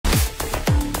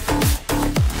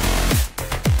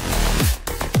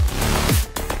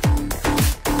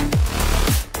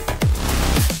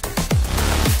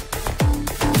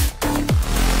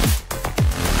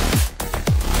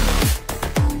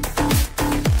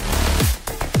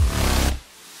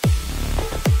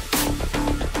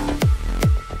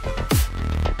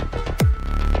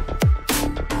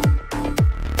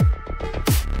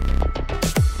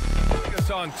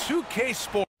2K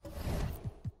Sports.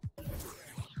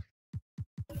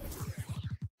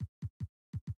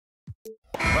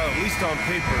 Well, at least on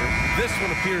paper, this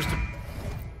one appears to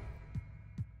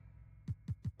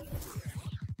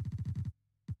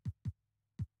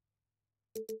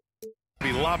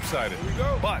be lopsided.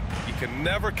 But you can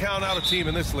never count out a team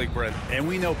in this league, Brent. And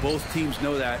we know both teams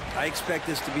know that. I expect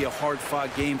this to be a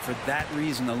hard-fought game for that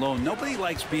reason alone. Nobody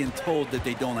likes being told that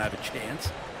they don't have a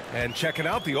chance. And checking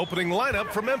out the opening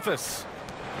lineup for Memphis.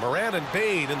 Morant and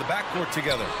Bane in the backcourt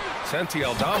together. Santi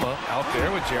Aldama out there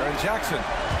with Jaren Jackson.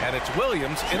 And it's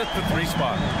Williams in at the 3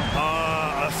 spot.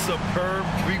 A superb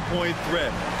three-point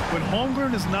threat. When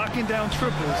Holmgren is knocking down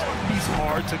triples, he's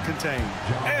hard to contain.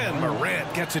 And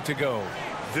Morant gets it to go.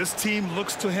 This team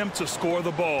looks to him to score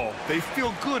the ball. They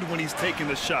feel good when he's taking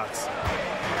the shots.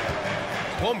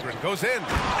 Holmgren goes in.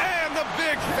 And the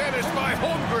big finish by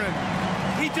Holmgren.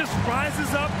 He just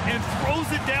rises up and throws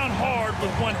it down hard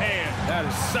with one hand. That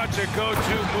is such a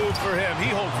go-to move for him. He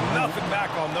holds nothing back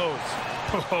on those.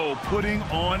 Oh, putting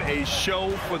on a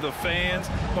show for the fans.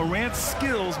 Morant's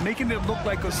skills making it look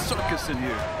like a circus in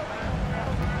here.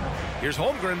 Here's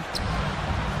Holmgren.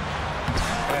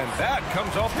 And that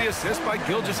comes off the assist by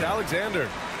Gilgeous-Alexander.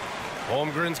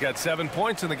 Holmgren's got 7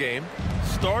 points in the game.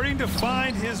 Starting to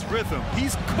find his rhythm.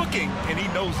 He's cooking, and he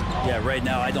knows it. Yeah, right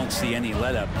now I don't see any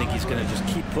let-up. I think he's going to just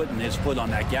keep putting his foot on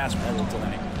that gas pedal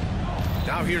tonight.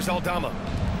 Now here's Aldama.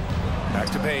 Back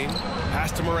to Bane.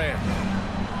 Pass to Morant.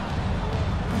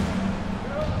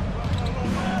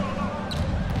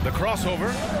 The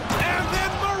crossover. And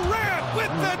then Morant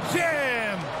with the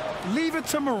jam. Leave it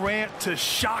to Morant to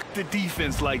shock the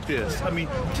defense like this. I mean,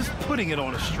 just putting it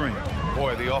on a string.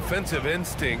 Boy, the offensive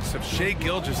instincts of Shai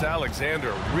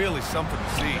Gilgeous-Alexander are really something to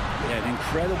see. Yeah, an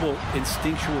incredible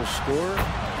instinctual scorer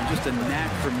and just a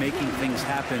knack for making things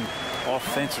happen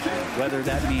offensively. Whether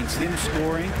that means him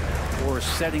scoring or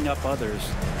setting up others,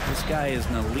 this guy is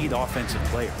an elite offensive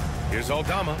player. Here's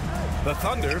Aldama. The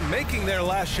Thunder making their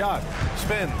last shot.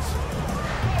 Spins.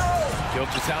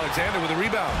 Gilgeous-Alexander with a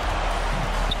rebound.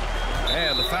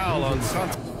 And the foul on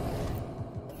Santi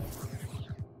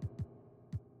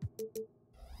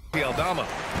Aldama.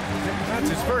 That's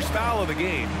his first foul of the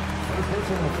game.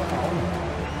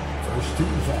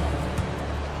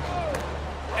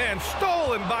 And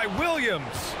stolen by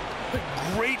Williams.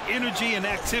 Great energy and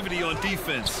activity on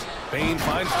defense. Bane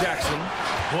finds Jackson.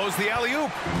 Blows the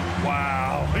alley-oop.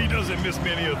 Wow, he doesn't miss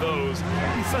many of those.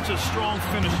 He's such a strong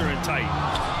finisher and tight.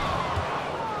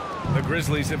 The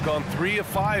Grizzlies have gone 3 of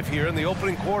 5 here in the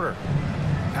opening quarter.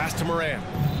 Pass to Morant.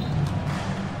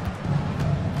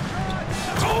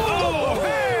 Oh,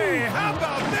 hey, how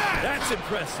about that? That's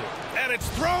impressive. And it's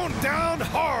thrown down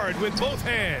hard with both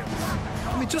hands.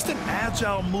 I mean, just an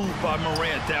agile move by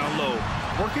Morant down low,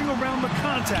 working around the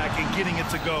contact and getting it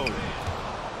to go.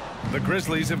 The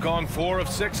Grizzlies have gone 4 of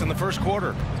 6 in the first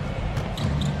quarter.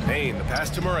 Bane, the pass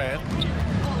to Morant.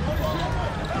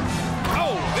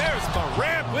 Oh, there's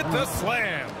Morant with the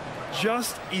slam.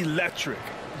 Just electric.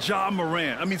 Ja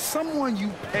Morant. I mean, someone you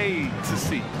paid to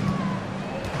see.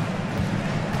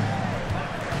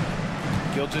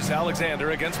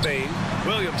 Gilgeous-Alexander against Bane.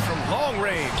 Williams from long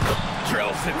range.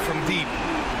 Drills it from deep.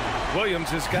 Williams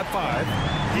has got 5.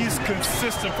 He's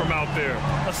consistent from out there,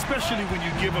 especially when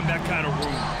you give him that kind of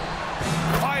room.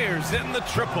 Fires in the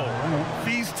triple.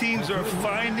 These teams are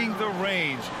finding the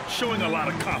range, showing a lot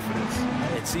of confidence.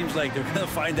 It seems like they're going to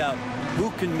find out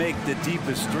who can make the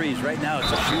deepest threes. Right now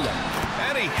it's a shootout.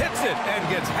 And he hits it and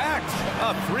gets hacked.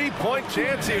 A 3-point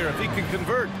chance here if he can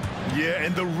convert. Yeah,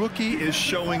 and the rookie is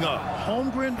showing up.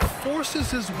 Holmgren forces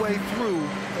his way through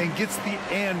and gets the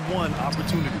and-one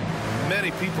opportunity.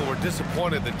 Many people were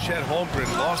disappointed that Chet Holmgren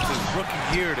lost his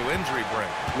rookie year to injury break.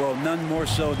 Well, none more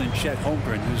so than Chet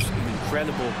Holmgren, who's an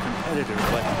incredible competitor.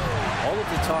 But all of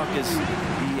the talk is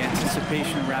the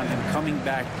anticipation around him coming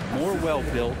back more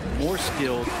well-built, more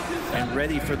skilled, and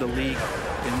ready for the league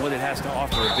in what it has to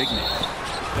offer a big man.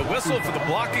 The whistle for the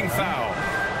blocking foul.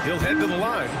 He'll head to the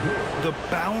line. The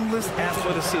boundless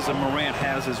athleticism Morant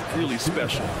has is really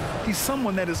special. He's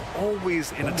someone that is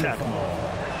always in attack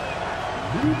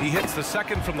mode. He hits the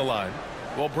second from the line.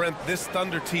 Well, Brent, this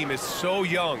Thunder team is so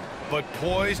young, but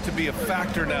poised to be a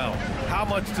factor now. How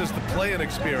much does the play-in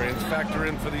experience factor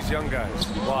in for these young guys?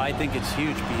 Well, I think it's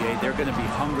huge, B.A. They're going to be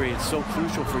hungry. It's so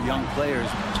crucial for young players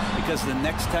because the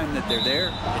next time that they're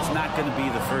there, it's not going to be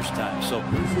the first time. So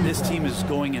this team is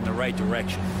going in the right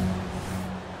direction.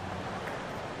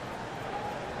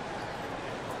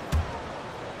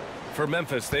 For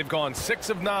Memphis, they've gone 6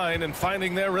 of 9 and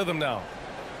finding their rhythm now.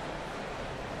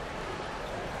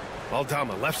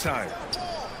 Aldama, left side.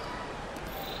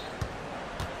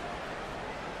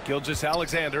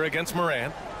 Gilgeous-Alexander against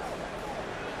Morant.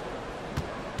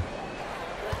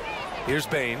 Here's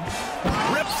Bain.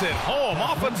 Rips it home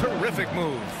off a terrific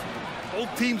move.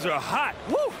 Both teams are hot.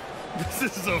 Woo!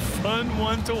 This is a fun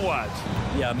one to watch.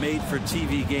 Yeah, made for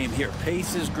TV game here.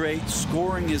 Pace is great.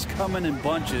 Scoring is coming in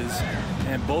bunches.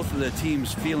 And both of the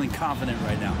teams feeling confident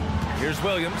right now. Here's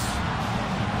Williams.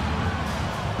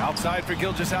 Outside for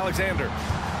Gilgeous-Alexander.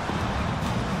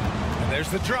 And there's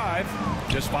the drive.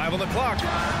 Just 5 on the clock.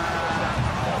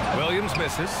 Williams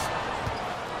misses.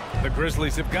 The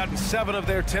Grizzlies have gotten 7 of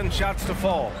their 10 shots to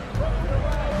fall.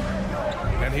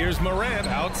 And here's Morant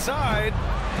outside.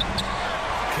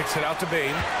 Kicks it out to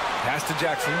Bain. Pass to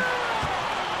Jackson.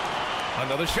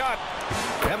 Another shot.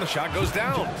 And the shot goes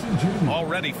down.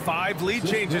 Already 5 lead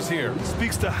changes here.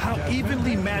 Speaks to how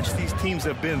evenly matched these teams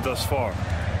have been thus far.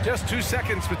 Just 2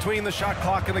 seconds between the shot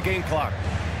clock and the game clock.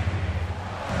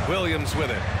 Williams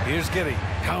with it. Here's Giddey.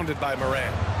 Pounded by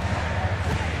Morant.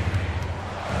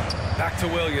 Back to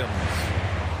Williams.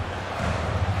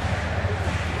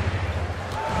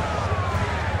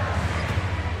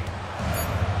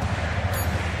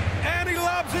 And he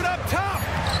lobs it up top.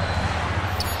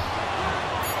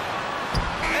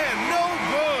 And no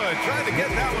good. Trying to get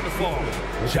that one to fall.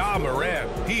 Ja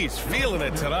Morant, he's feeling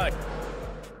it tonight.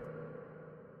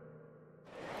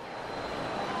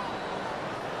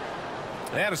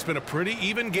 And it's been a pretty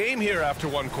even game here after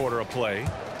 1 quarter of play.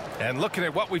 And looking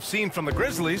at what we've seen from the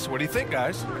Grizzlies, what do you think,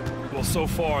 guys? Well, so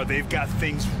far, they've got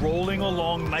things rolling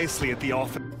along nicely at the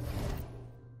offense.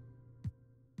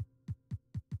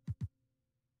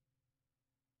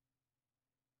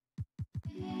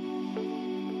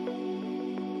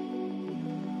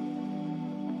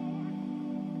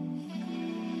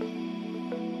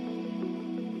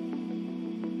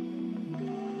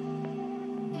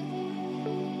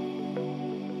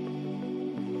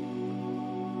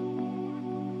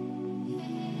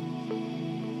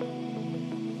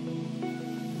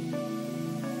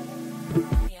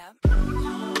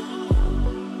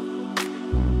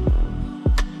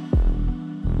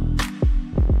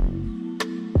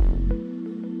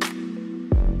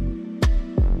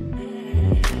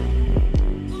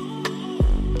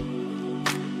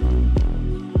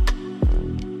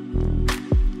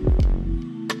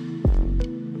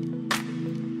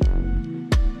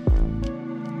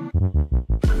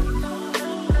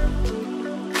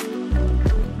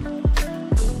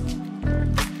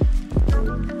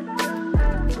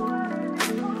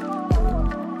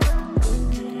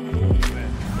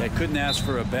 Couldn't ask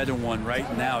for a better one right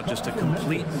now. Just a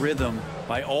complete rhythm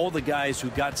by all the guys who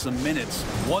got some minutes.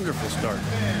 Wonderful start.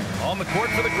 On the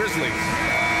court for the Grizzlies.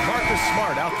 Marcus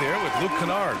Smart out there with Luke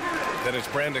Kennard. Then it's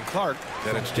Brandon Clark.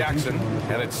 Then it's Jackson.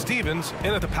 And it's Stevens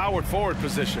in at the powered forward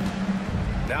position.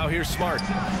 Now here's Smart.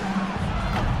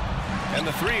 And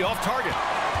the 3 off target.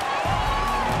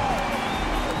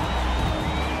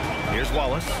 Here's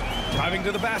Wallace. Driving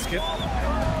to the basket.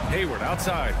 Hayward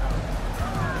outside.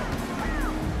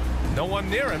 No one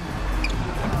near him.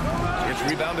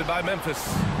 It's rebounded by Memphis.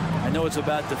 I know it's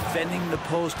about defending the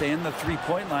post and the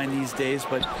three-point line these days,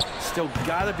 but still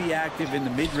got to be active in the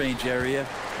mid-range area,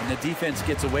 and the defense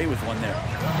gets away with one there.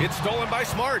 It's stolen by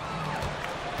Smart.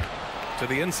 To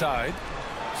the inside.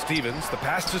 Stevens, the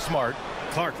pass to Smart.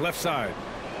 Clark left side.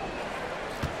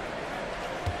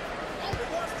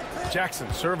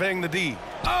 Jackson surveying the D.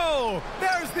 Oh,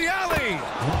 there's the alley.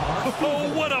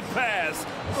 Oh, what a pass.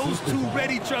 Those two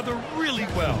read each other really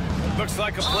well. Looks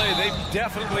like a play they've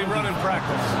definitely run in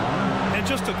practice. And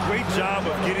just a great job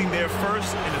of getting there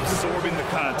first and absorbing the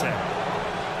contact.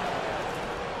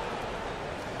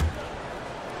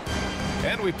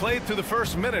 And we played through the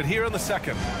first minute here in the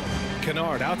second.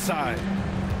 Kennard outside.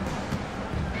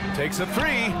 Takes a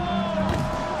 3.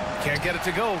 Can't get it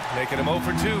to go, making him 0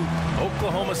 for 2.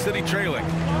 Oklahoma City trailing.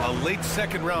 A late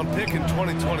second-round pick in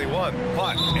 2021.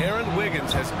 But Aaron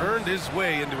Wiggins has earned his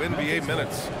way into NBA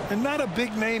minutes. And not a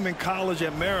big name in college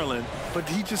at Maryland, but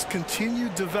he just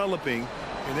continued developing.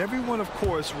 And everyone, of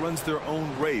course, runs their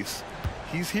own race.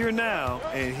 He's here now,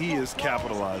 and he is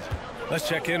capitalizing. Let's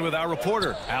check in with our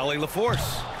reporter, Allie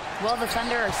LaForce. Well, the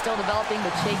Thunder are still developing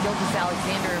with Shai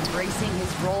Gilgeous-Alexander embracing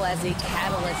his role as a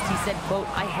catalyst. He said, quote,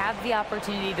 "I have the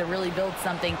opportunity to really build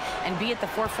something and be at the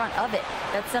forefront of it.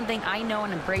 That's something I know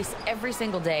and embrace every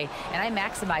single day, and I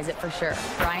maximize it for sure."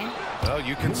 Brian? Well,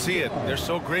 you can see it. They're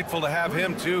so grateful to have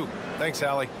him, too. Thanks,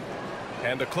 Allie.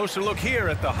 And a closer look here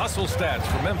at the hustle stats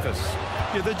for Memphis.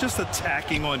 Yeah, they're just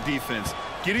attacking on defense.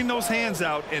 Getting those hands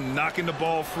out and knocking the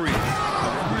ball free.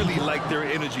 I really like their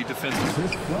energy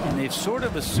defensively. And they've sort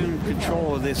of assumed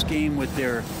control of this game with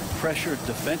their pressure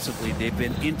defensively. They've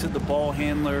been into the ball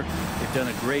handler. They've done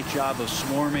a great job of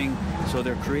swarming. So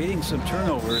they're creating some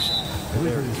turnovers.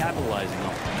 They're capitalizing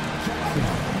on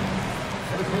them.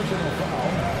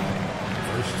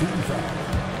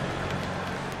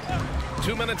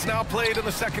 2 minutes now played in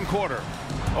the second quarter.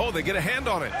 Oh, they get a hand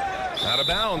on it. Out of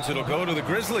bounds. It'll go to the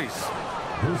Grizzlies.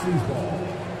 Grizzlies ball.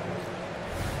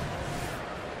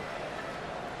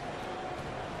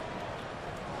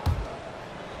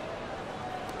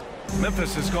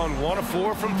 Memphis has gone 1 of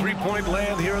 4 from three-point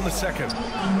land here in the second.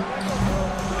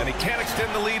 And he can't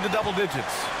extend the lead to double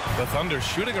digits. The Thunder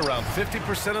shooting around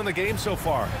 50% in the game so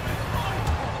far.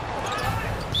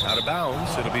 Out of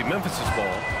bounds. It'll be Memphis's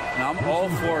ball. Now, I'm all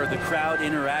for the crowd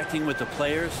interacting with the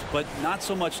players, but not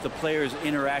so much the players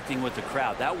interacting with the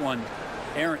crowd. That one,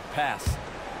 errant pass.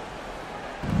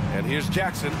 And here's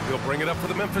Jackson. He'll bring it up for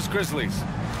the Memphis Grizzlies.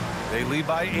 They lead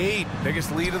by 8.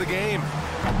 Biggest lead of the game.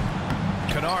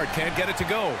 Kennard can't get it to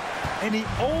go. And he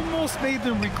almost made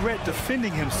them regret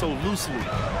defending him so loosely.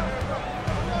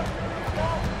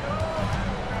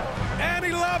 And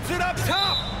he lobs it up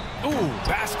top. Ooh,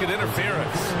 basket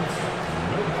interference.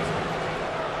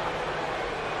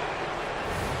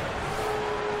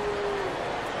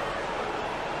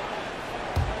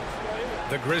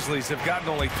 The Grizzlies have gotten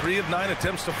only 3 of 9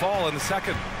 attempts to fall in the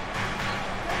second.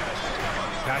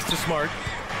 Pass to Smart.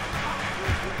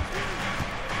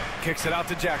 Kicks it out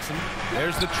to Jackson.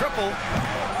 There's the triple.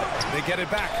 They get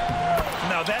it back.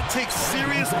 Now that takes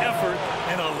serious effort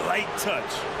and a light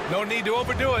touch. No need to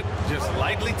overdo it. Just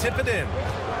lightly tip it in.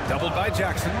 Doubled by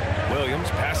Jackson. Williams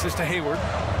passes to Hayward.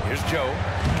 Here's Joe.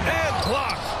 And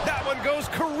blocked. That one goes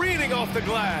careening off the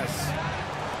glass.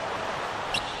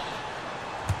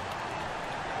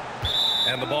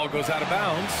 And the ball goes out of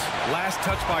bounds. Last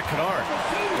touch by Kennard.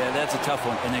 Yeah, that's a tough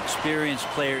one. An experienced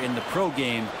player in the pro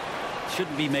game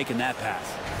shouldn't be making that pass.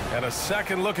 And a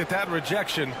second look at that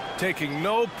rejection, taking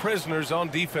no prisoners on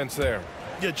defense there.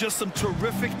 Yeah, just some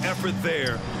terrific effort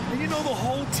there. And you know the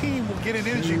whole team will get an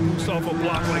energy boost off a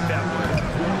block like that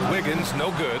one. Wiggins,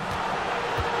 no good.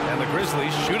 And the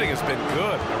Grizzlies shooting has been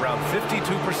good, around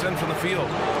 52% from the field.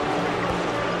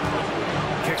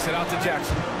 Kicks it out to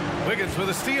Jackson. Wiggins with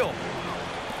a steal.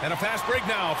 And a fast break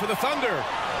now for the Thunder.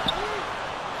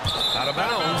 Out of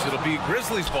bounds, it'll be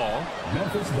Grizzlies ball.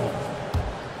 Memphis ball.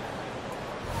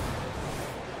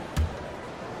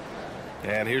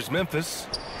 And here's Memphis.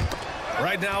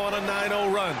 Right now on a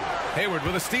 9-0 run. Hayward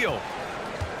with a steal.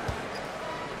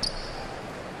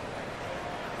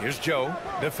 Here's Joe,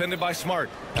 defended by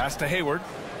Smart. Pass to Hayward.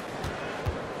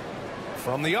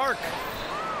 From the arc.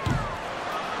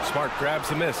 Smart grabs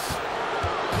the miss.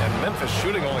 And Memphis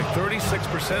shooting only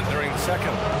 36% during the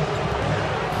second.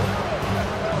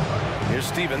 Here's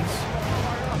Stevens.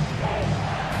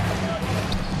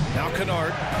 Now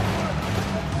Kennard.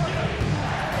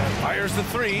 Fires the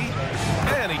 3.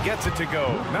 And he gets it to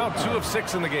go. Now 2 of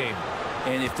 6 in the game.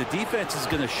 And if the defense is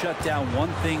going to shut down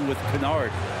one thing with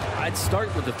Kennard, I'd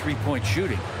start with the three-point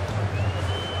shooting.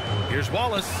 Here's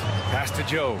Wallace. Pass to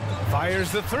Joe.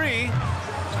 Fires the 3.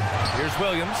 Here's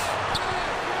Williams.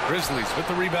 Grizzlies with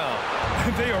the rebound.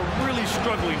 They are really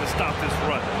struggling to stop this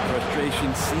run.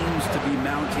 Frustration seems to be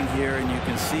mounting here, and you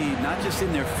can see not just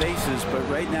in their faces, but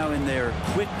right now in their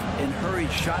quick and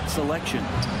hurried shot selection.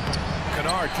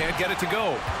 Kennard can't get it to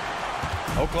go.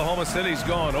 Oklahoma City's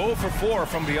gone 0 for 4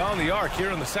 from beyond the arc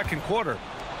here in the second quarter.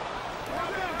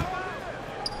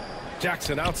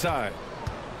 Jackson outside.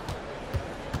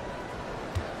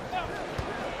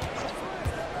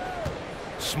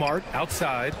 Smart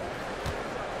outside.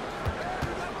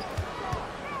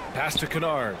 Pass to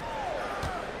Kennard.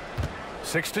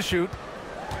 6 to shoot.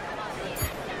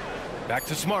 Back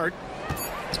to Smart.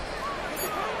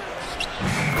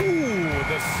 Ooh,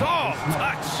 the soft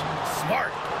touch.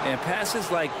 Smart. And passes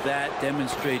like that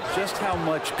demonstrate just how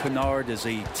much Kennard is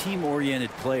a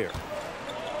team-oriented player.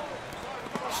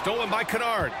 Stolen by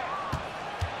Kennard.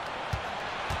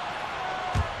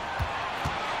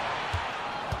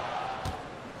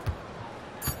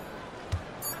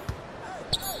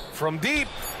 From deep.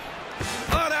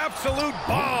 An absolute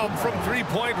bomb from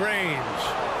three-point range.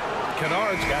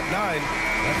 Kennard's got 9.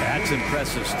 That's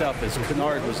impressive stuff as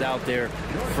Kennard was out there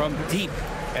from deep.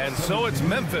 And so it's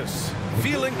Memphis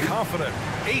feeling confident.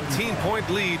 18-point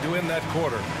lead to end that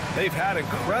quarter. They've had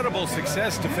incredible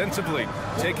success defensively,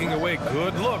 taking away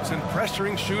good looks and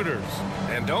pressuring shooters.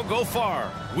 And don't go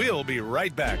far. We'll be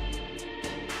right back.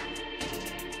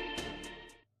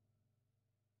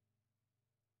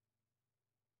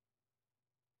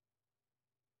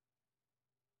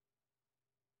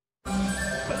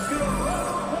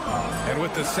 And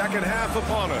with the second half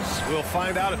upon us, we'll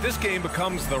find out if this game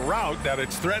becomes the rout that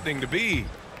it's threatening to be.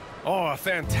 Oh, a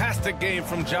fantastic game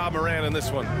from Ja Morant in this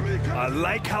one. I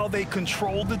like how they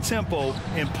control the tempo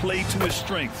and play to his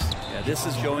strengths. Yeah, this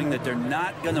is showing that they're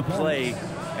not going to play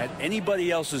at anybody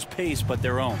else's pace but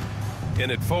their own. In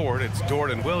it forward, it's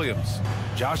Dort and Williams.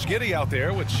 Josh Giddey out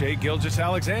there with Shai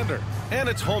Gilgeous-Alexander. And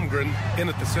it's Holmgren in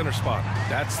at the center spot.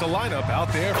 That's the lineup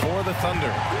out there for the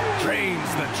Thunder.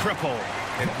 Drains the triple.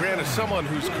 And Grant, as someone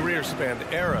whose career spanned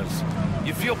eras,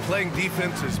 you feel playing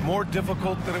defense is more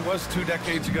difficult than it was 2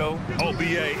 decades ago? Oh,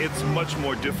 BA, it's much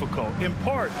more difficult, in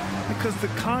part because the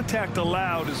contact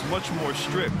allowed is much more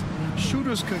strict.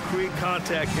 Shooters can create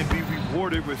contact and be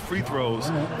rewarded with free throws,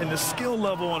 and the skill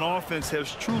level on offense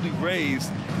has truly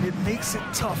raised. It makes it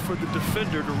tough for the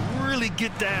defender to really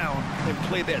get down and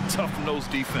play that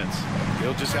tough-nosed defense.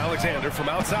 Gilgeous-Alexander from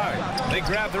outside. They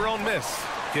grab their own miss.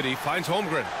 Giddey finds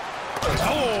Holmgren.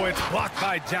 Oh, it's blocked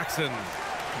by Jackson.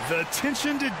 The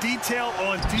attention to detail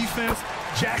on defense,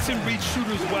 Jackson reads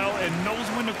shooters well and knows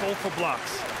when to go for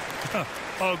blocks.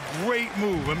 A great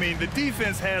move. I mean, the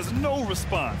defense has no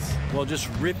response. Well, just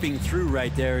ripping through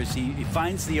right there as he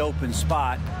finds the open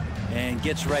spot and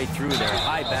gets right through there.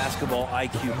 High basketball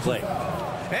IQ play.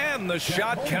 And the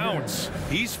shot counts.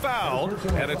 He's fouled,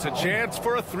 and it's a chance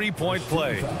for a three-point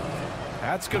play.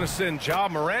 That's going to send Ja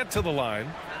Morant to the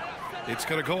line. It's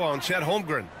going to go on Chet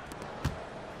Holmgren.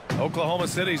 Oklahoma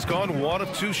City's gone 1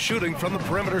 of 2 shooting from the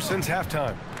perimeter since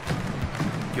halftime.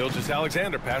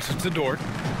 Gilgeous-Alexander passes to Dort.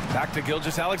 Back to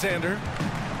Gilgeous-Alexander.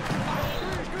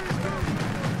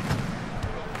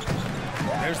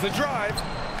 There's the drive.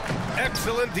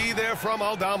 Excellent D there from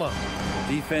Aldama.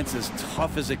 Defense is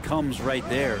tough as it comes right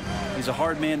there. He's a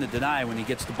hard man to deny when he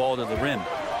gets the ball to the rim.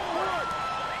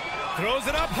 Throws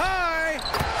it up high.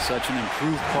 Such an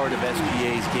improved part of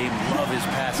SGA's game. Love his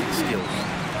passing skills.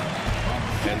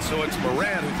 And so it's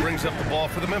Morant who brings up the ball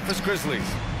for the Memphis Grizzlies.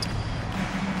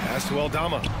 Pass to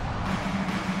Aldama.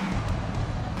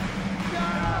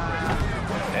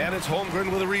 And it's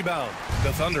Holmgren with a rebound.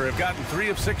 The Thunder have gotten 3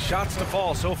 of 6 shots to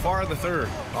fall so far in the third.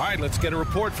 All right, let's get a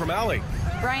report from Allie.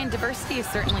 Brian, diversity is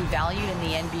certainly valued in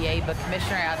the NBA, but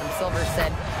Commissioner Adam Silver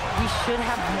said we should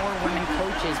have more women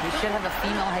coaches. We should have a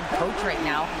female head coach right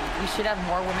now. We should have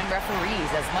more women referees.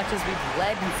 As much as we've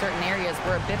led in certain areas,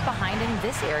 we're a bit behind in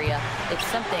this area. It's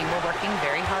something we're working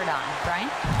very hard on. Brian?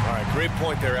 All right, great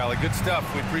point there, Allie. Good stuff.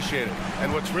 We appreciate it. And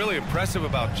what's really impressive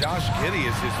about Josh Giddey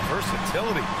is his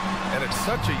versatility. And at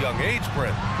such a young age,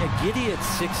 Brent. Yeah, Giddey at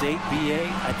 6'8", BA,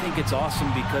 I think it's awesome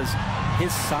because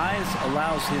his size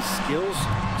allows his skills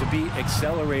to be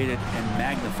accelerated and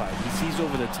magnified. He sees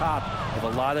over the top of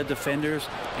a lot of defenders,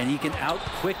 and he can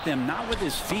out-quick them, not with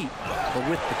his feet, but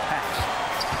with the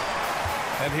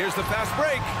pass. And here's the fast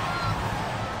break.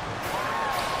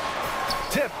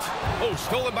 Tipped. Oh,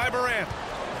 stolen by Morant.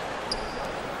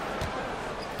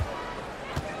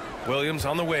 Williams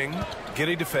on the wing.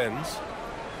 Giddey defends.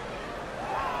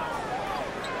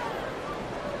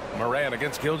 Morant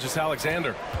against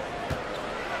Gilgeous-Alexander.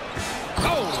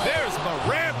 Oh, there's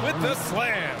Morant with the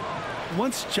slam.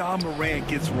 Once Ja Morant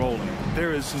gets rolling,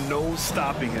 there is no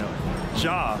stopping him.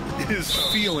 Ja is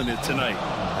feeling it tonight.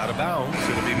 Out of bounds,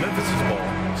 it'll be Memphis'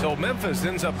 ball. So Memphis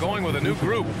ends up going with a new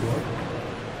group.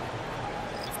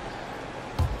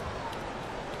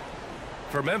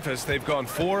 For Memphis, they've gone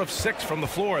 4 of 6 from the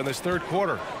floor in this third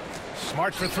quarter.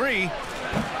 Smart for 3.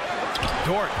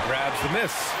 Dort grabs the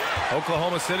miss.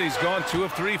 Oklahoma City's gone 2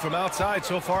 of 3 from outside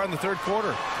so far in the third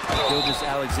quarter.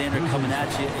 Gilgeous-Alexander coming at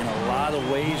you in a lot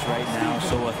of ways right now,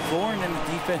 so a thorn in the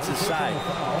defensive side.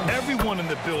 Everyone in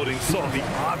the building saw the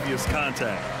obvious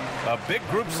contact. A big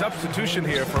group substitution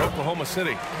here for Oklahoma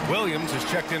City. Williams is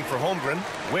checked in for Holmgren.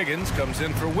 Wiggins comes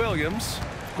in for Williams.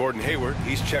 Gordon Hayward,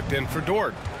 he's checked in for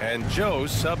Dort. And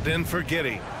Joe's subbed in for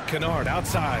Giddey. Kennard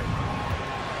outside.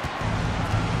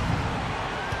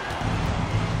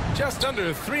 Just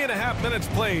under 3.5 minutes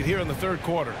played here in the third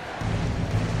quarter.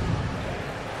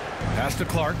 Pass to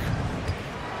Clark.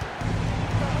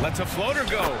 Lets a floater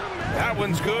go. That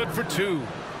one's good for 2.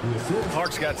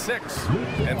 Clark's got 6.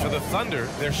 And for the Thunder,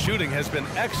 their shooting has been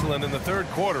excellent in the third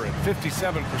quarter at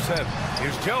 57%.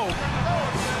 Here's Joe.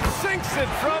 Sinks it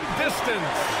from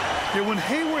distance. Yeah, when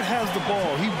Hayward has the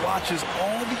ball, he watches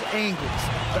all the angles.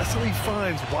 That's how he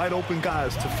finds wide open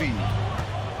guys to feed.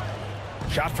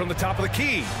 Shot from the top of the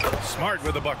key. Smart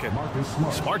with the bucket.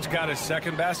 Smart's got his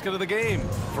second basket of the game.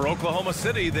 For Oklahoma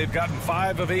City, they've gotten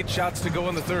 5 of 8 shots to go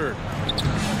in the third.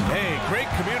 Hey, great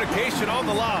communication on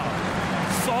the lob.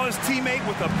 Saw his teammate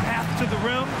with a path to the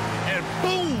rim, and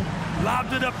boom,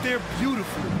 lobbed it up there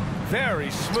beautifully.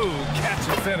 Very smooth catch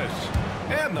and finish.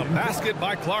 And the basket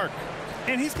by Clark.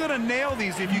 And he's going to nail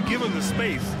these if you give him the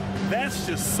space. That's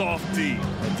just soft D.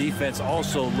 The defense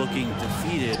also looking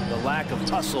defeated. The lack of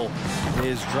hustle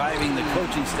is driving the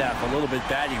coaching staff a little bit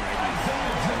batty right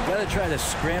now. You've got to try to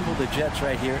scramble the Jets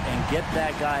right here and get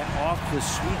that guy off the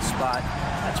sweet spot.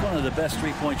 That's one of the best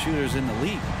three-point shooters in the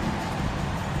league.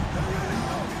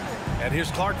 And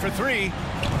here's Clark for three.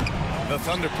 The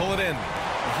Thunder pull it in.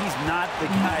 He's not the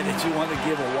guy that you want to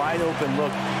give a wide-open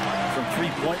look from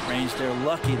three-point range. They're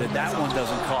lucky that that one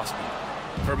doesn't cost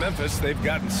them. For Memphis, they've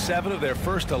gotten 7 of their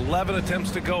first 11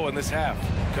 attempts to go in this half.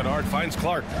 Kennard finds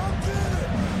Clark.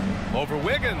 Over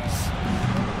Wiggins.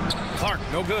 Clark,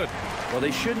 no good. Well,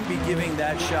 they shouldn't be giving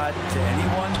that shot to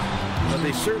anyone, but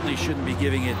they certainly shouldn't be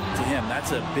giving it to him.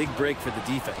 That's a big break for the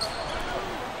defense.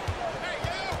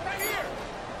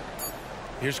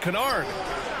 Here's Kennard.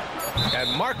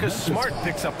 And Marcus Smart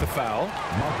picks up the foul.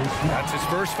 That's his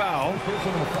first foul.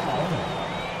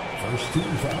 First team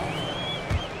foul.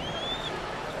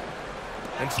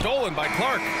 And stolen by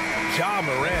Clark. Ja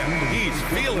Morant, he's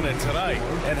feeling it tonight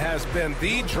and has been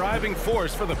the driving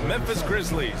force for the Memphis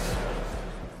Grizzlies.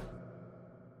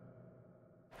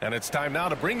 And it's time now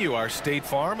to bring you our State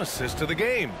Farm assist of the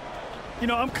game. You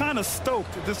know, I'm kind of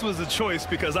stoked that this was a choice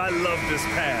because I love this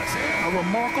pass. A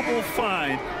remarkable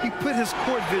find. He put his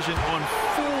court vision on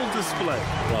full display.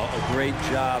 Well, a great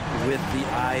job with the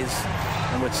eyes.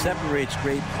 And what separates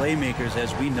great playmakers,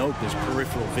 as we note, is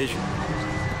peripheral vision.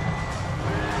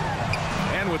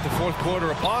 And with the fourth quarter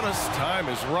upon us, time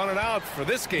is running out for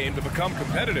this game to become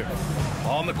competitive.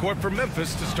 On the court for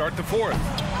Memphis to start the fourth.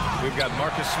 We've got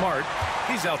Marcus Smart.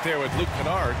 He's out there with Luke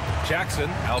Kennard. Jackson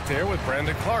out there with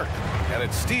Brandon Clark. And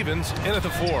it's Stevens in at the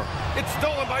 4. It's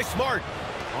stolen by Smart.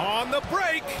 On the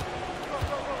break.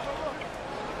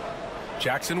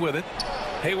 Jackson with it.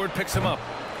 Hayward picks him up.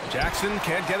 Jackson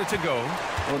can't get it to go.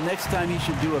 Well, next time he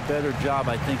should do a better job,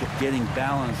 I think, of getting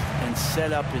balanced and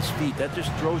set up his feet. That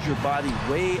just throws your body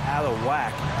way out of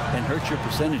whack and hurts your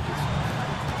percentages.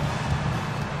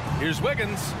 Here's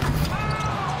Wiggins.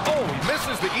 Oh, he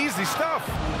misses the easy stuff.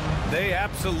 They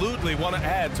absolutely want to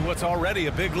add to what's already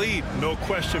a big lead. No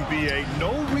question, B.A.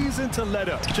 No reason to let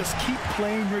up. Just keep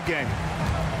playing your game.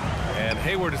 And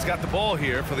Hayward has got the ball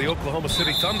here for the Oklahoma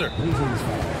City Thunder.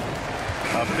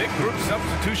 A big group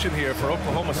substitution here for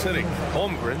Oklahoma City.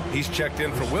 Holmgren, he's checked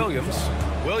in for Williams.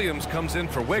 Williams comes in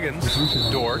for Wiggins.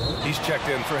 Dort, he's checked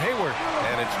in for Hayward.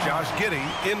 And it's Josh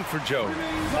Giddey in for Joe.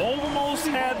 Almost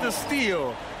had the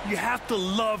steal. You have to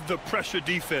love the pressure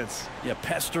defense. Yeah,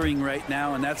 pestering right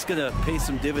now, and that's going to pay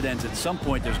some dividends. At some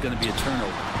point, there's going to be a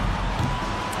turnover.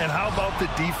 And how about the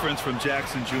defense from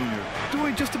Jackson Jr.?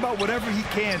 Doing just about whatever he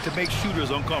can to make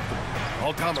shooters uncomfortable.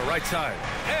 All down the right side.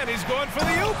 And he's going for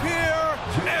the oop here.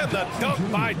 And the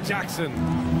dunk by Jackson.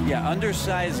 Yeah,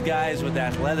 undersized guys with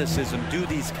athleticism do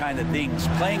these kind of things,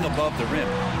 playing above the rim.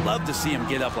 Love to see him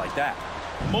get up like that.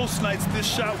 Most nights this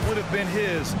shot would have been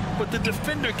his, but the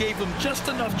defender gave him just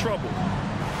enough trouble.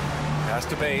 Pass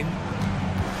to Bain.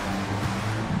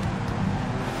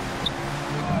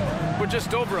 We're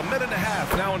just over a minute and a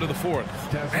half now into the fourth.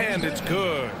 And it's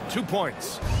good. 2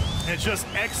 points. And just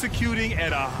executing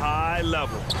at a high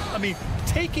level. I mean,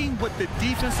 taking what the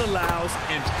defense allows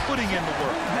and putting in the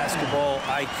work. Basketball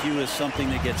IQ is something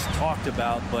that gets talked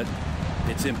about, but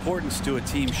its importance to a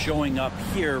team showing up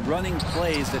here, running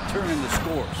plays that turn into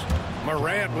scores.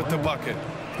 Morant with the bucket.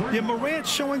 Yeah, Morant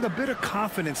showing a bit of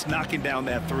confidence knocking down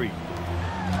that three.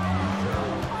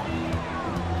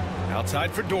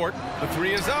 Outside for Dort. The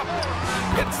three is up.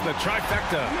 It's the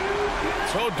trifecta.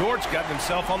 So Dort's gotten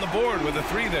himself on the board with a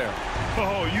three there.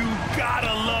 Oh, you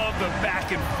gotta love the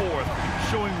back and forth.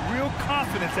 Showing real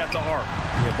confidence at the arc.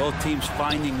 Yeah, both teams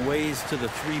finding ways to the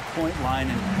three-point line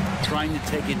and trying to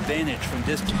take advantage from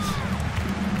distance.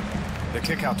 The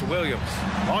kick out to Williams.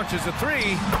 Launches a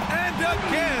three. And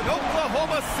again,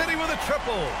 Oklahoma City with a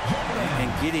triple. And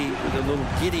Giddey with a little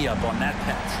giddy up on that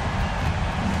pass.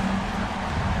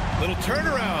 Little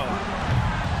turnaround.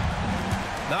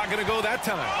 Not going to go that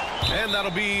time. And that'll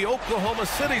be Oklahoma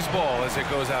City's ball as it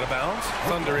goes out of bounds.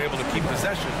 Thunder able to keep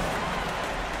possession.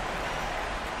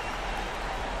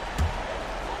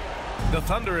 The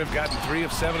Thunder have gotten 3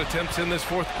 of 7 attempts in this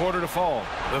fourth quarter to fall.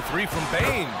 The three from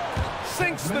Bain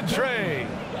sinks the tray.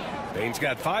 Bain's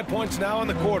got 5 points now in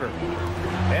the quarter.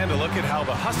 And a look at how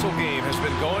the hustle game has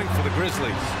been going for the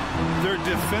Grizzlies. Their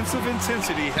defensive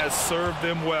intensity has served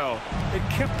them well. It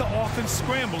kept the offense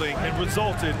scrambling and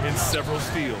resulted in several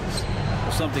steals.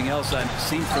 Well, something else I've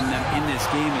seen from them in this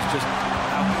game is just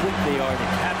how quick they are to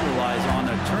capitalize on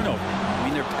a turnover. I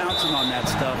mean, they're pouncing on that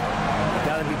stuff. You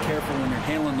got to be careful when you're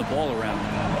handling the ball around.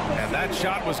 And That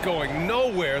shot was going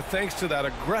nowhere thanks to that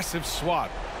aggressive swat.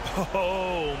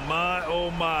 Oh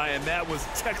my, and that was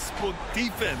textbook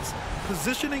defense,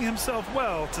 positioning himself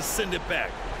well to send it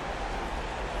back.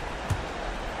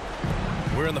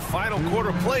 We're in the final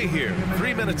quarter play here.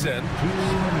 3 minutes in.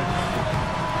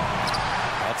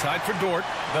 Outside for Dort.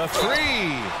 The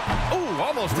three. Oh,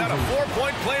 almost had a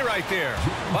 4-point play right there.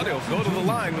 But he'll go to the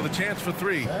line with a chance for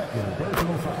 3.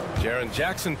 Jaren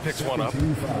Jackson picks one up.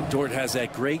 Dort has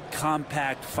that great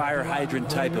compact fire hydrant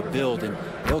type of build, and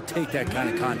he'll take that kind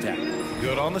of contact.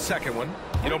 Good on the second one.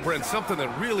 You know, Brent, something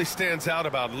that really stands out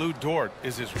about Lou Dort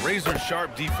is his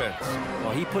razor-sharp defense.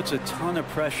 Well, he puts a ton of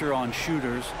pressure on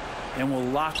shooters and will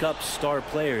lock up star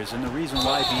players. And the reason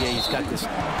why, BA, he's got this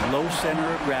low center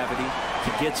of gravity.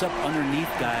 He gets up underneath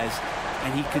guys,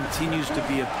 and he continues to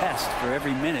be a pest for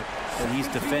every minute that he's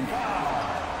defending.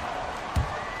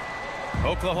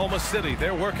 Oklahoma City,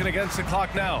 they're working against the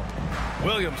clock now.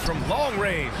 Williams from long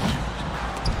range.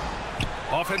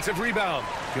 Offensive rebound.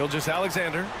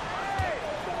 Gilgeous-Alexander.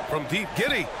 From deep,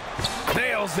 Giddey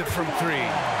nails it from 3.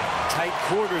 Tight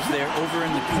quarters there over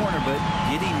in the corner, but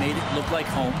Giddey made it look like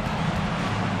home.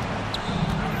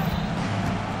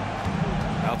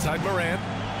 Outside Morant.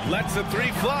 Lets the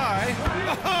 3 fly.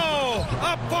 Oh,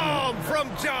 a bomb from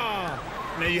Ja.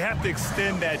 Now you have to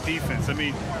extend that defense. I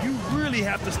mean, you really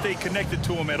have to stay connected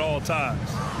to him at all times.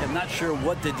 I'm not sure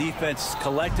what the defense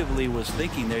collectively was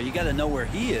thinking there. You got to know where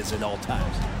he is at all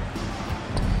times.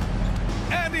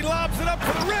 And he lobs it up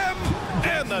for the rim.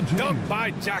 And the dunk by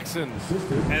Jackson.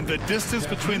 And the distance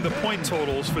between the point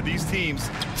totals for these teams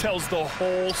tells the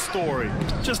whole story.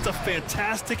 Just a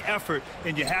fantastic effort,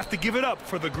 and you have to give it up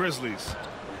for the Grizzlies.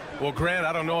 Well, Grant,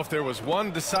 I don't know if there was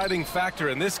one deciding factor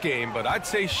in this game, but I'd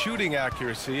say shooting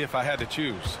accuracy if I had to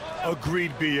choose.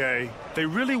 Agreed, BA. They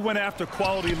really went after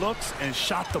quality looks and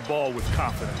shot the ball with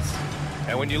confidence.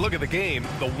 And when you look at the game,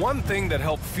 the one thing that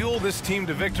helped fuel this team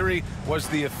to victory was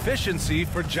the efficiency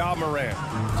for Ja Morant.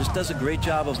 Just does a great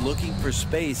job of looking for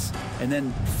space and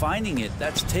then finding it.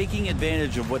 That's taking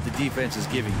advantage of what the defense is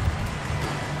giving.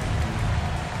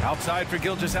 Outside for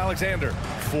Gilgeous-Alexander.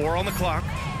 4 on the clock.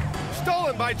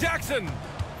 Stolen by Jackson.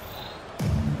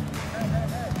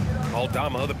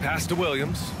 Aldama, the pass to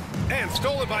Williams. And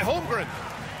stolen by Holmgren.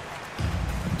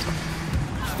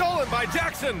 Stolen by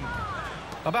Jackson.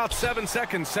 About 7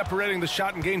 seconds separating the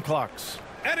shot and game clocks.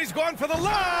 And he's going for the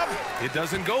lob. It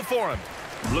doesn't go for him.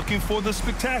 Looking for the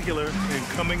spectacular and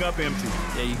coming up empty.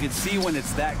 Yeah, you can see when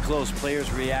it's that close,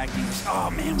 players reacting. Oh,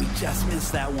 man, we just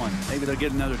missed that one. Maybe they'll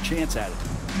get another chance at it.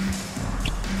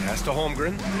 Pass to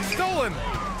Holmgren. Stolen.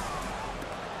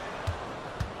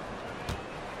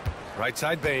 Right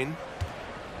side Bane.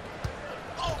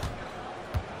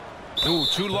 Ooh,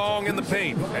 too long in the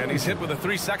paint. And he's hit with a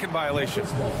 3-second violation.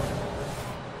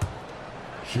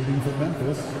 Shooting for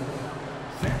Memphis.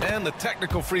 And the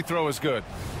technical free throw is good.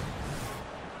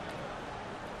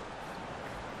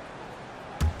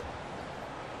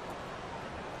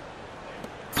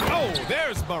 Oh,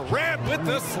 there's Morant with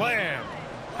the slam.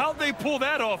 How'd they pull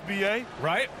that off, BA?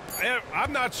 Right?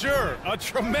 I'm not sure. A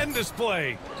tremendous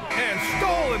play. And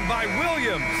stolen by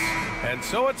Williams. And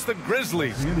so it's the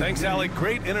Grizzlies. Thanks, Allie.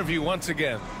 Great interview once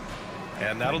again.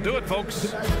 And that'll do it,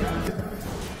 folks.